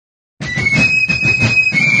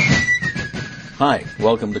Hi,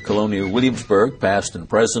 welcome to Colonial Williamsburg, past and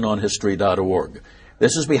present on History.org.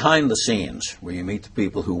 This is Behind the Scenes, where you meet the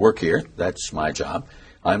people who work here. That's my job.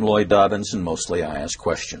 I'm Lloyd Dobbins, and mostly I ask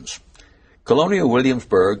questions. Colonial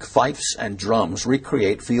Williamsburg Fifes and Drums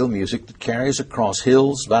recreate field music that carries across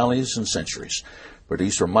hills, valleys, and centuries.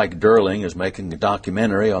 Producer Mike Derling is making a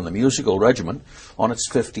documentary on the musical regiment on its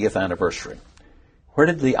 50th anniversary. Where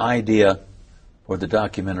did the idea for the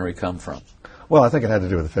documentary come from? Well, I think it had to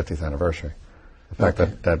do with the 50th anniversary. The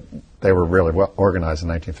fact that they were really well organized in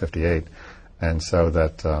 1958, and so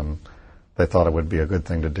that they thought it would be a good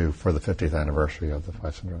thing to do for the 50th anniversary of the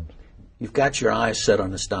Fifes and Drums. You've got your eyes set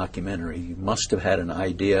on this documentary. You must have had an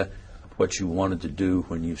idea of what you wanted to do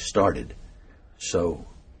when you started. So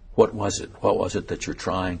what was it? What was it that you're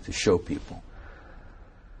trying to show people?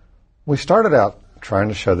 We started out trying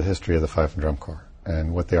to show the history of the Fife and Drum Corps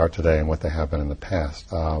and what they are today and what they have been in the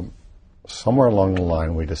past. Somewhere along the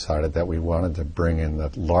line, we decided that we wanted to bring in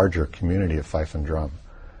the larger community of fife and drum.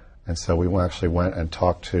 And so we actually went and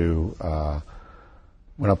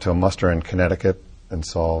went up to a muster in Connecticut and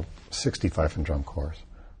saw 60 fife and drum corps,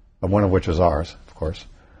 one of which is ours, of course.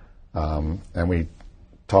 And we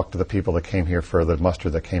talked to the people that came here for the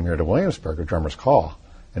muster that came here to Williamsburg, a drummer's call,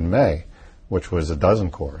 in May, which was a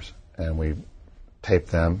dozen corps. And we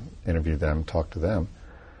taped them, interviewed them, talked to them.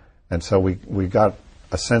 And so we got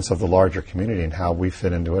a sense of the larger community and how we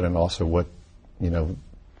fit into it, and also what,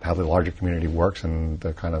 how the larger community works and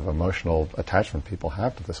the kind of emotional attachment people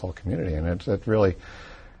have to this whole community. And the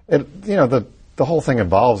whole thing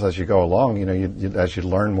evolves as you go along. As you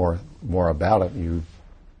learn more about it,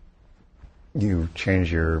 you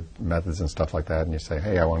change your methods and stuff like that, and you say,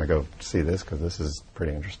 hey, I want to go see this because this is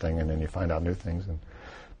pretty interesting, and then you find out new things and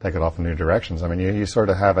take it off in new directions. I mean, you sort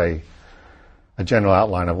of have a general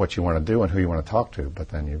outline of what you want to do and who you want to talk to, but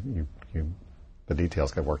then the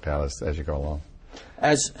details get worked out as you go along.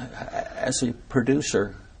 As a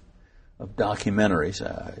producer of documentaries,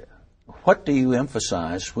 what do you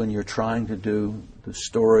emphasize when you're trying to do the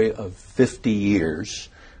story of 50 years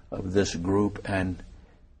of this group? And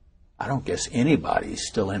I don't guess anybody's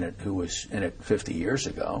still in it who was in it 50 years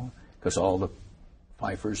ago, because all the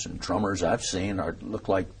fifers and drummers I've seen look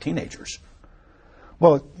like teenagers.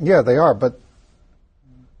 Well, yeah, they are, but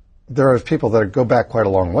there are people that go back quite a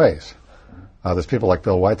long ways. There's people like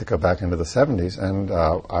Bill White that go back into the 70s, and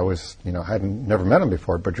I was, hadn't never met him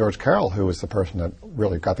before, but George Carroll, who was the person that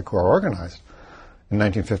really got the Corps organized in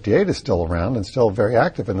 1958, is still around and still very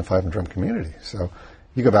active in the fife and drum community. So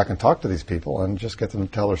you go back and talk to these people and just get them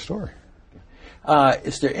to tell their story.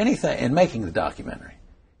 Is there anything, in making the documentary,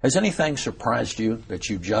 has anything surprised you that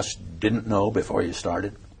you just didn't know before you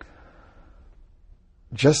started?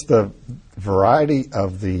 Just the variety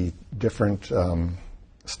of the different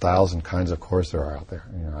styles and kinds of corps there are out there.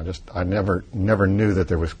 I never knew that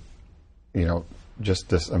there was, just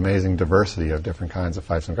this amazing diversity of different kinds of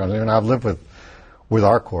fifes and drums. And I've lived with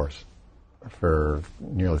our corps for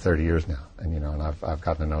nearly 30 years now, and I've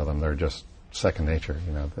gotten to know them. They're just second nature,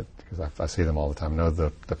 because I see them all the time. Know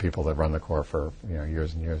the people that run the corps for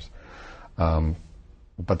years and years.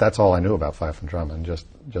 But that's all I knew about fife and drum, and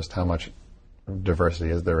just how much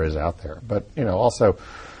diversity there is out there. But also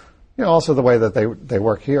the way that they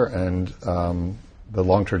work here, and the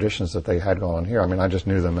long traditions that they had going on here. I mean, I just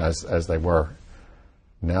knew them as they were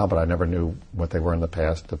now, but I never knew what they were in the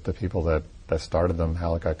past. The people that started them,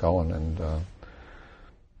 how it got going, and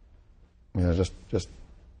just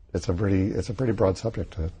it's a pretty broad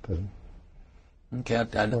subject. Okay,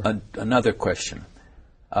 another question.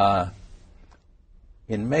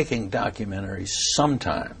 In making documentaries,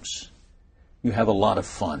 sometimes you have a lot of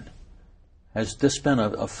fun. Has this been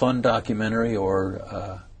a fun documentary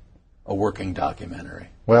or a working documentary?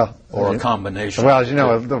 Well, or a combination? Well, as you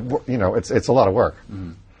know, it's a lot of work,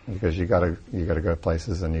 because you got to go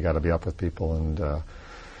places and you got to be up with people, and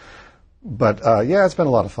but it's been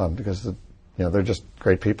a lot of fun because they're just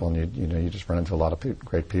great people, and you just run into a lot of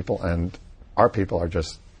great people, and our people are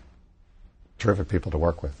just terrific people to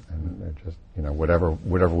work with, and they're just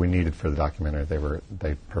whatever we needed for the documentary,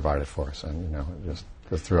 they provided for us, and just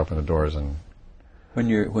threw open the doors. And when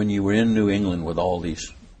you were in New England with all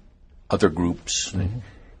these other groups,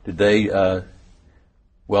 did they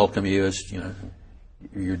welcome you as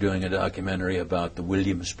you're doing a documentary about the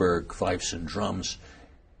Williamsburg Fifes and Drums?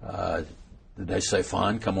 Did they say,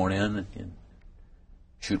 "Fine, come on in and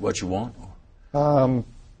shoot what you want"?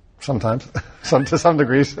 Sometimes, to some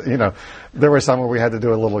degrees, there were some where we had to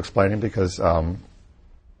do a little explaining because,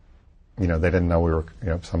 they didn't know we were,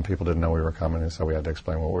 some people didn't know we were coming, and so we had to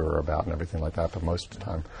explain what we were about and everything like that. But most of the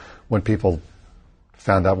time, when people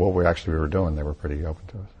found out what we were doing, they were pretty open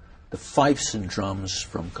to us. the Fifes and Drums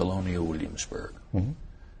from Colonial Williamsburg. Mm-hmm.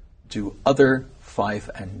 Do other fife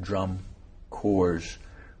and drum corps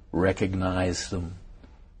recognize them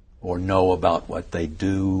or know about what they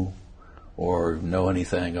do or know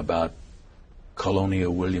anything about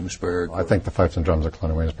Colonial Williamsburg? I think the Fifes and Drums of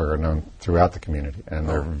Colonial Williamsburg are known throughout the community, and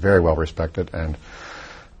they're very well respected and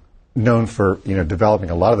known for developing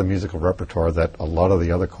a lot of the musical repertoire that a lot of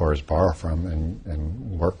the other corps borrow from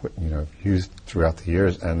and work with, used throughout the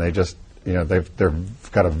years, and they just they've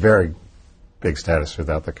got a very big status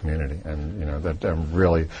throughout the community, and they're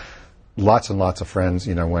really lots and lots of friends.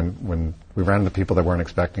 When we ran into people that weren't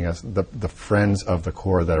expecting us, the friends of the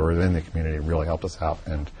corps that were in the community really helped us out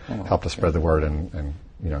and helped us spread the word and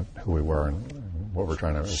who we were and what we're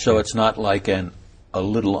trying to achieve. So it's not like a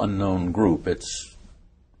little unknown group. It's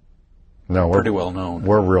no, pretty well known.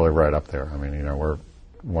 We're really right up there. I mean, we're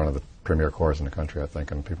one of the premier corps in the country, I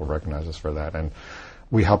think, and people recognize us for that. And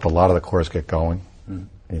we helped a lot of the corps get going.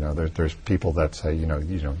 There's people that say,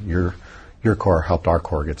 your corps helped our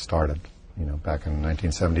corps get started. Back in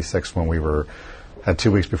 1976 when we had 2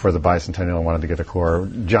 weeks before the bicentennial and wanted to get a corps,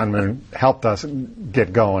 John Moon helped us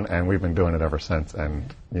get going, and we've been doing it ever since.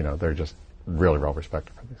 And they're just really well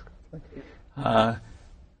respected for these kinds of things.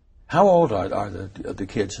 How old are the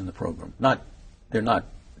kids in the program? They're not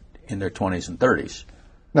in their 20s and 30s.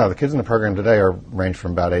 No, the kids in the program today range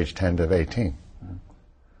from about age 10 to 18.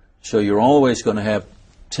 So you're always going to have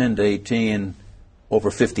 10 to 18 over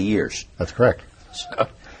 50 years. That's correct.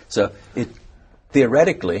 So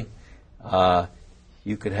theoretically,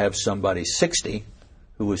 you could have somebody 60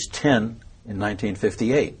 who was 10 in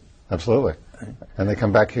 1958. Absolutely. And they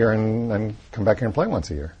come back here and play once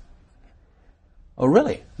a year. Oh,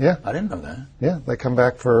 really? Yeah. I didn't know that. Yeah, they come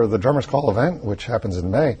back for the Drummers Call event, which happens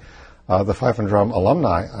in May. The Fife and Drum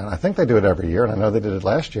alumni, and I think they do it every year, and I know they did it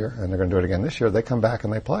last year, and they're going to do it again this year. They come back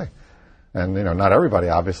and they play. And, not everybody,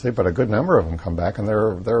 obviously, but a good number of them come back, and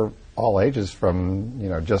they're all ages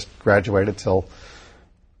from, just graduated till,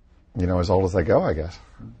 as old as they go, I guess.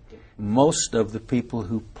 Most of the people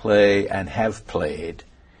who play and have played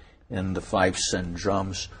in the Fifes and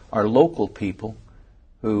Drums are local people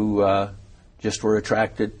who just were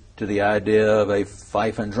attracted to the idea of a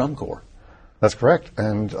fife and drum corps. That's correct.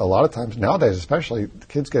 And a lot of times, nowadays especially, the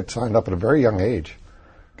kids get signed up at a very young age,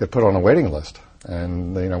 get put on a waiting list.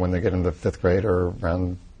 And, when they get into 5th grade or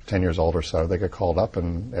around 10 years old or so, they get called up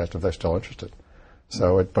and asked if they're still interested.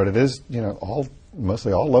 So, but it is,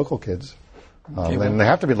 mostly all local kids. And they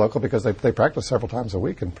have to be local because they practice several times a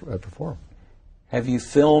week and perform. Have you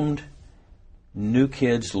filmed new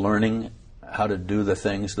kids learning how to do the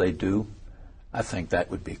things they do? I think that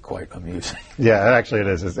would be quite amusing. Yeah, actually it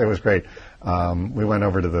is. It was great. We went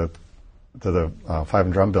over to the Fife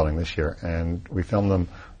and Drum building this year, and we filmed them.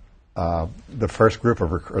 The first group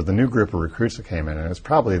or the new group of recruits that came in, and it was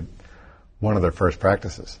probably one of their first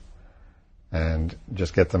practices. And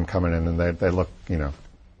just get them coming in, and they look,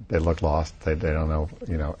 they look lost. They don't know,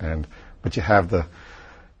 but you have the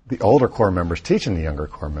older corps members teaching the younger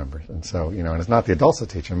corps members, and so and it's not the adults that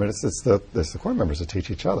teach them, but it's the corps members that teach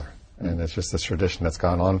each other. And it's just this tradition that's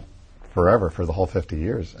gone on forever for the whole 50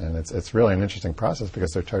 years. And it's really an interesting process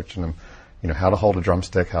because they're teaching them, how to hold a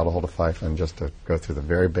drumstick, how to hold a fife, and just to go through the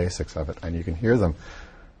very basics of it. And you can hear them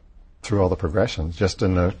through all the progressions just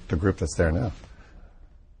in the group that's there now.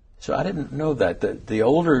 So I didn't know that.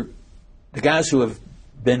 The guys who have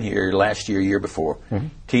been here last year before,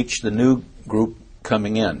 teach the new group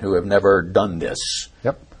coming in who have never done this.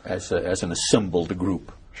 Yep. As an assembled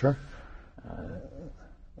group. Sure.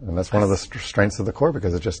 And that's one of the strengths of the corps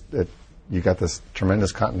because you got this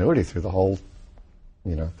tremendous continuity through the whole,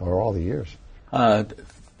 for all the years.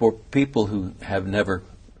 For people who have never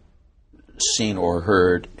seen or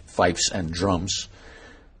heard fifes and drums,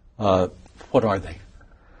 what are they?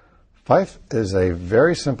 Fife is a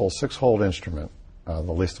very simple 6-hole instrument, at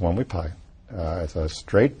least the one we play. It's a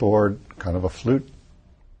straight board, kind of a flute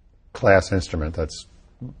class instrument that's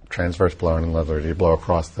transverse blown in leather. You blow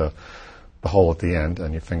across the hole at the end,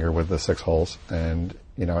 and you finger with the 6 holes. And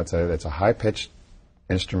it's a high pitched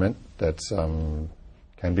instrument that's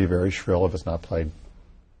can be very shrill if it's not played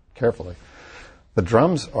carefully. The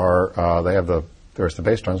drums are there's the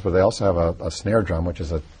bass drums, but they also have a snare drum, which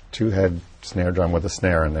is a 2-head snare drum with a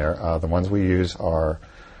snare in there. The ones we use are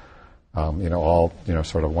all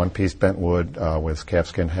sort of one-piece bent wood with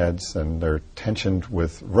calfskin heads, and they're tensioned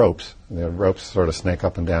with ropes. And the ropes sort of snake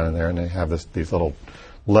up and down in there, and they have these little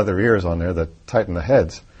leather ears on there that tighten the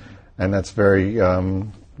heads, and that's very,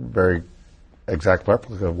 very exact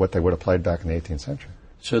replica of what they would have played back in the 18th century.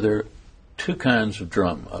 So there are 2 kinds of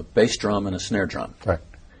drum: a bass drum and a snare drum. Right.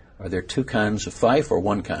 Are there two kinds of fife or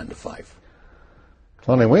one kind of fife?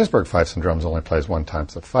 Colonial Williamsburg Fifes and Drums only plays one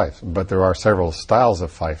type of fife, but there are several styles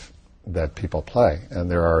of fife that people play, and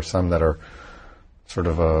there are some that are sort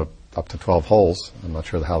of up to 12 holes. I'm not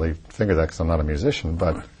sure how they figure that because I'm not a musician,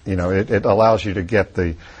 but it allows you to get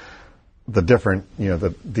the different,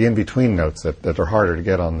 the in-between notes that are harder to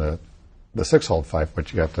get on the 6-hole fife,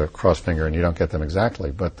 which you have to cross finger and you don't get them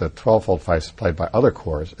exactly. But the 12-hole fifes played by other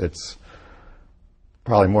corps, it's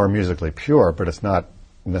probably more musically pure, but it's not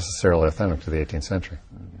necessarily authentic to the 18th century.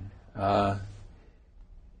 Are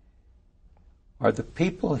the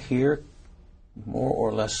people here more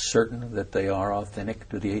or less certain that they are authentic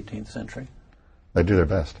to the 18th century? They do their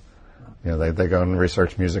best. They go and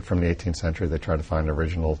research music from the 18th century. They try to find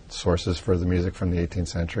original sources for the music from the 18th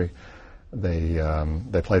century. They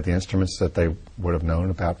play the instruments that they would have known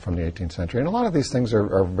about from the 18th century. And a lot of these things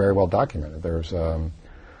are very well documented.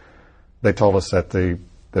 They told us that the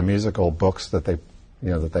musical books that they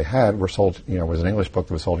had were sold, was an English book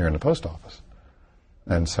that was sold here in the post office.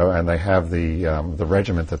 And they have the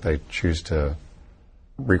regiment that they choose to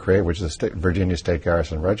recreate, which is the Virginia State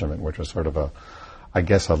Garrison Regiment, which was sort of a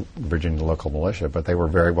Virginia local militia, but they were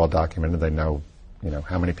very well documented. They know,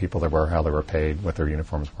 how many people there were, how they were paid, what their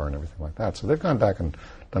uniforms were, and everything like that. So they've gone back and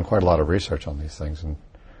done quite a lot of research on these things and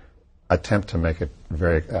attempt to make it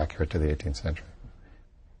very accurate to the 18th century.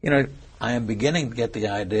 I am beginning to get the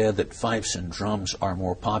idea that fifes and drums are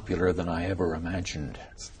more popular than I ever imagined.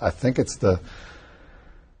 I think it's not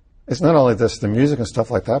only the music and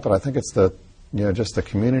stuff like that, but I think it's just the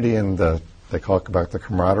community and they talk about the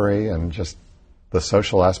camaraderie and just the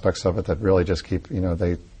social aspects of it that really just keep,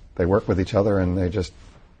 they work with each other and they just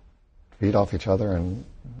feed off each other and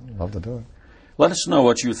love to do it. Let us know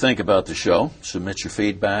what you think about the show. Submit your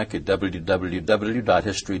feedback at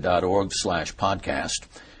www.history.org/podcast.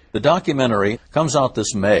 The documentary comes out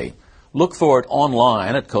this May. Look for it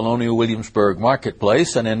online at Colonial Williamsburg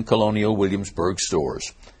Marketplace and in Colonial Williamsburg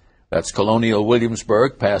stores. That's Colonial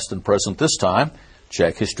Williamsburg, past and present this time.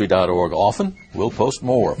 Check history.org often. We'll post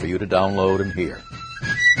more for you to download and hear.